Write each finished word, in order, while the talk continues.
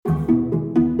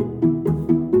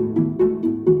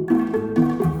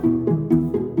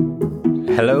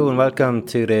Hello and welcome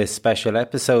to this special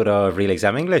episode of Real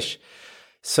Exam English.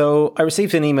 So I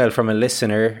received an email from a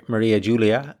listener, Maria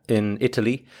Giulia in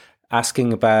Italy,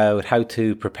 asking about how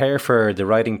to prepare for the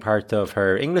writing part of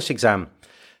her English exam.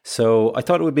 So I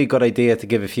thought it would be a good idea to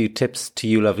give a few tips to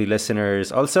you lovely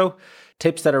listeners also,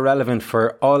 tips that are relevant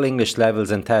for all English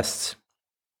levels and tests.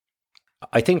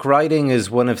 I think writing is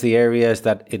one of the areas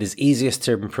that it is easiest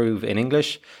to improve in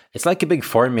English. It's like a big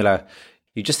formula.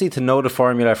 You just need to know the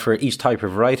formula for each type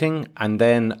of writing, and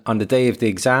then on the day of the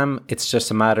exam, it's just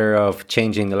a matter of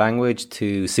changing the language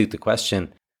to suit the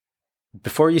question.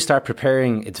 Before you start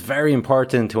preparing, it's very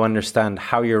important to understand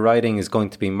how your writing is going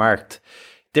to be marked.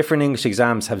 Different English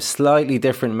exams have slightly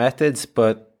different methods,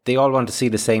 but they all want to see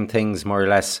the same things more or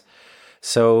less.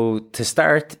 So to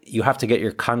start, you have to get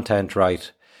your content right.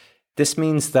 This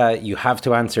means that you have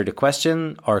to answer the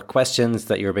question or questions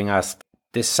that you're being asked.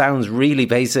 This sounds really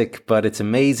basic, but it's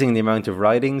amazing the amount of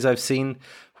writings I've seen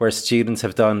where students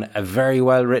have done a very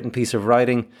well written piece of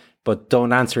writing, but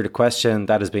don't answer the question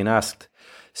that has been asked.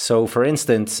 So for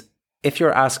instance, if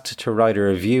you're asked to write a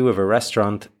review of a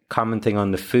restaurant, commenting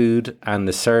on the food and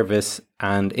the service,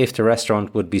 and if the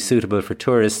restaurant would be suitable for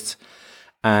tourists,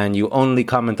 and you only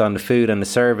comment on the food and the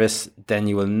service, then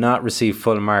you will not receive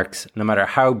full marks, no matter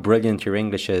how brilliant your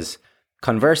English is.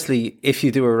 Conversely, if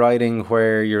you do a writing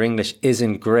where your English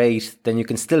isn't great, then you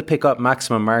can still pick up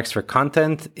maximum marks for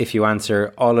content if you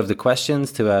answer all of the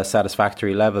questions to a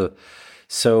satisfactory level.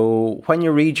 So when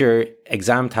you read your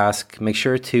exam task, make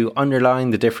sure to underline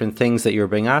the different things that you're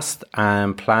being asked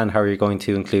and plan how you're going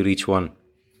to include each one.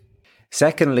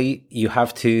 Secondly, you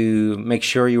have to make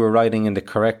sure you are writing in the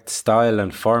correct style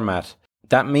and format.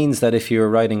 That means that if you're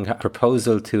writing a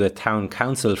proposal to a town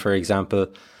council, for example,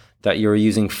 that you're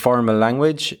using formal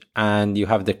language and you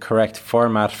have the correct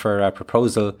format for a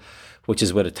proposal, which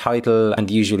is with a title and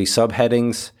usually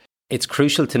subheadings. It's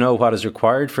crucial to know what is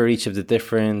required for each of the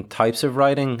different types of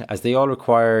writing, as they all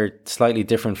require slightly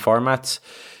different formats.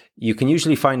 You can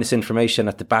usually find this information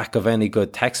at the back of any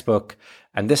good textbook,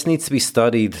 and this needs to be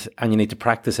studied and you need to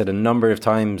practice it a number of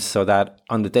times so that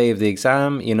on the day of the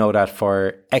exam, you know that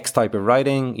for X type of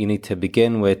writing, you need to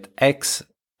begin with X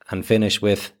and finish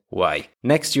with Y.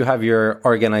 Next, you have your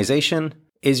organization.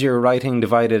 Is your writing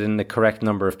divided in the correct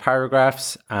number of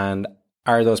paragraphs, and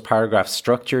are those paragraphs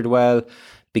structured well,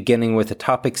 beginning with a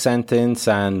topic sentence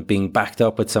and being backed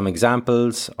up with some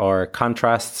examples or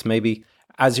contrasts maybe?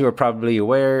 As you are probably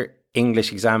aware,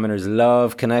 English examiners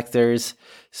love connectors,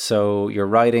 so your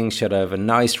writing should have a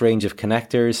nice range of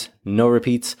connectors, no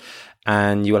repeats,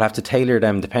 and you will have to tailor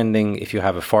them depending if you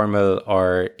have a formal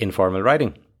or informal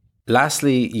writing.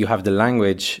 Lastly, you have the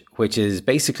language, which is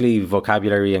basically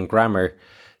vocabulary and grammar.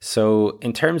 So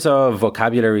in terms of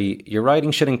vocabulary, your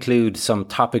writing should include some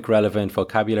topic relevant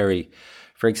vocabulary.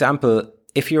 For example,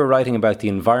 if you're writing about the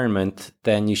environment,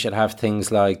 then you should have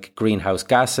things like greenhouse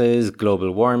gases,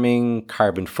 global warming,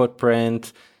 carbon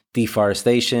footprint,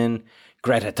 deforestation,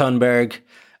 Greta Thunberg,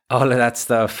 all of that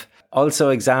stuff. Also,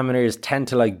 examiners tend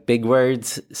to like big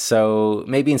words. So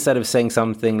maybe instead of saying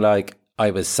something like, I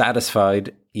was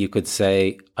satisfied, you could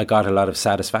say, I got a lot of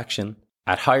satisfaction.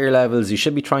 At higher levels, you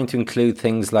should be trying to include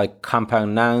things like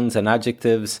compound nouns and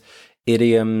adjectives,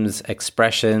 idioms,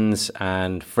 expressions,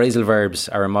 and phrasal verbs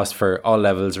are a must for all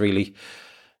levels, really.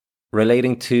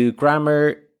 Relating to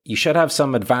grammar, you should have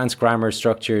some advanced grammar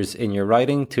structures in your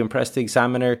writing to impress the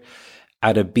examiner.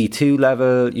 At a B2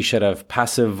 level, you should have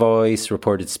passive voice,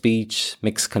 reported speech,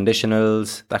 mixed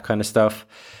conditionals, that kind of stuff.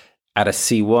 At a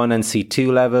C1 and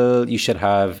C2 level, you should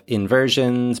have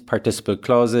inversions, participle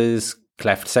clauses,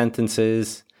 cleft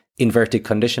sentences, inverted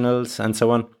conditionals, and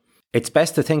so on. It's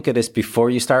best to think of this before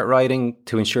you start writing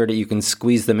to ensure that you can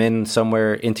squeeze them in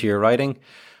somewhere into your writing,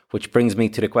 which brings me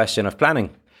to the question of planning.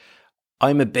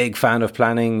 I'm a big fan of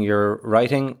planning your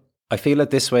writing. I feel that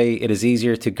this way it is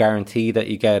easier to guarantee that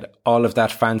you get all of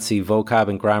that fancy vocab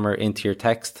and grammar into your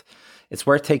text. It's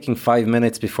worth taking 5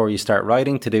 minutes before you start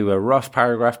writing to do a rough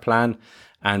paragraph plan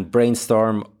and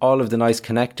brainstorm all of the nice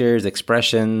connectors,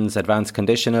 expressions, advanced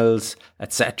conditionals,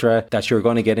 etc. that you're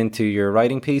going to get into your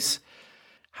writing piece.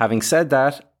 Having said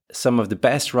that, some of the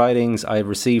best writings I've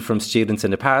received from students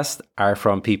in the past are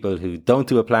from people who don't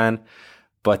do a plan,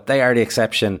 but they are the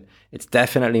exception. It's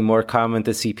definitely more common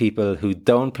to see people who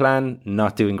don't plan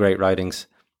not doing great writings.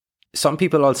 Some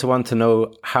people also want to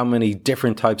know how many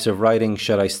different types of writing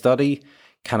should I study?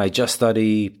 Can I just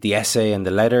study the essay and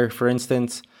the letter, for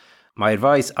instance? My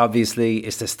advice, obviously,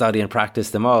 is to study and practice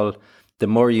them all. The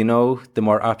more you know, the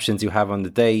more options you have on the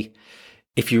day.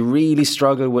 If you really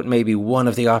struggle with maybe one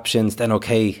of the options, then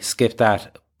okay, skip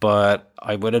that. But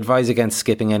I would advise against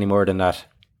skipping any more than that.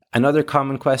 Another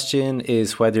common question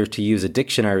is whether to use a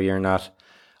dictionary or not.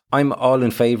 I'm all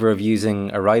in favour of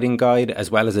using a writing guide as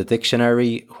well as a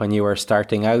dictionary when you are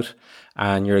starting out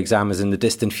and your exam is in the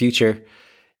distant future.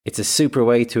 It's a super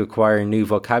way to acquire new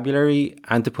vocabulary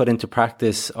and to put into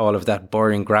practice all of that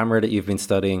boring grammar that you've been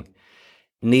studying.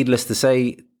 Needless to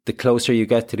say, the closer you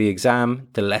get to the exam,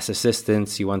 the less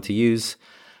assistance you want to use.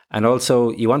 And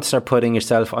also, you want to start putting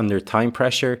yourself under time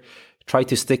pressure. Try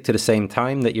to stick to the same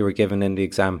time that you were given in the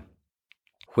exam.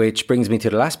 Which brings me to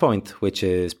the last point, which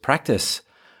is practice.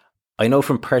 I know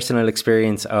from personal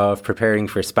experience of preparing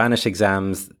for Spanish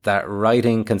exams that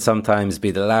writing can sometimes be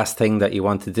the last thing that you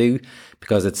want to do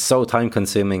because it's so time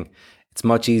consuming. It's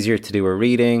much easier to do a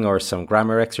reading or some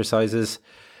grammar exercises.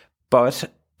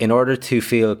 But in order to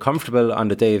feel comfortable on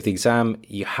the day of the exam,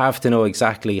 you have to know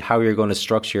exactly how you're going to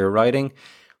structure your writing,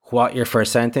 what your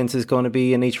first sentence is going to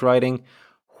be in each writing,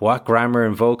 what grammar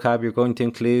and vocab you're going to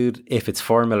include, if it's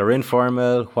formal or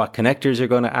informal, what connectors you're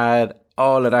going to add,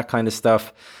 all of that kind of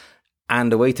stuff. And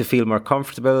the way to feel more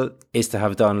comfortable is to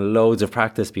have done loads of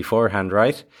practice beforehand,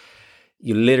 right?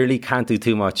 You literally can't do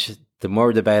too much. The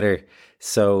more the better.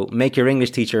 So make your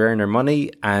English teacher earn their money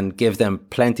and give them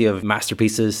plenty of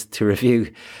masterpieces to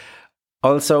review.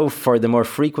 Also, for the more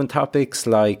frequent topics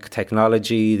like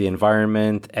technology, the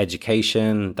environment,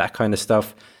 education, that kind of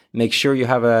stuff, make sure you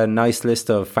have a nice list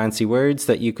of fancy words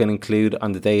that you can include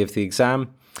on the day of the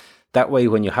exam. That way,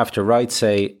 when you have to write,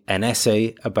 say, an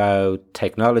essay about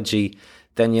technology,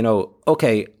 then you know,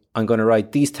 okay, I'm going to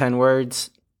write these 10 words,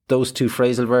 those 2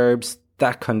 phrasal verbs,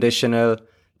 that conditional,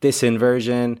 this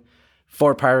inversion,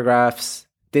 4 paragraphs,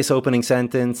 this opening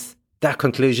sentence, that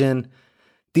conclusion,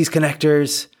 these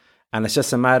connectors. And it's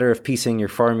just a matter of piecing your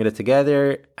formula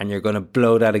together and you're going to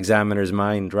blow that examiner's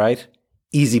mind, right?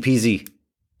 Easy peasy,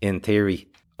 in theory.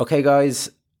 Okay, guys,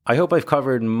 I hope I've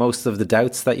covered most of the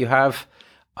doubts that you have.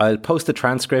 I'll post a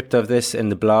transcript of this in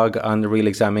the blog on the Real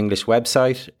Exam English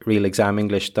website,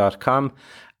 realexamenglish.com.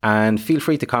 And feel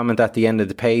free to comment at the end of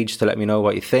the page to let me know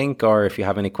what you think or if you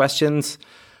have any questions.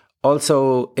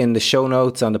 Also, in the show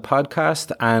notes on the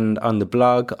podcast and on the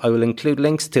blog, I will include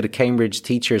links to the Cambridge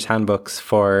Teachers Handbooks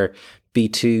for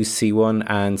B2, C1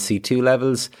 and C2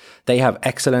 levels. They have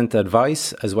excellent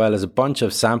advice as well as a bunch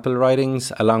of sample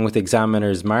writings along with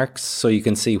examiners' marks so you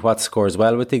can see what scores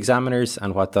well with the examiners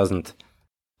and what doesn't.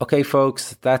 Okay,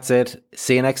 folks, that's it.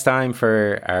 See you next time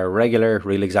for our regular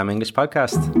Real Exam English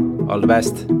podcast. All the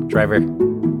best. Trevor.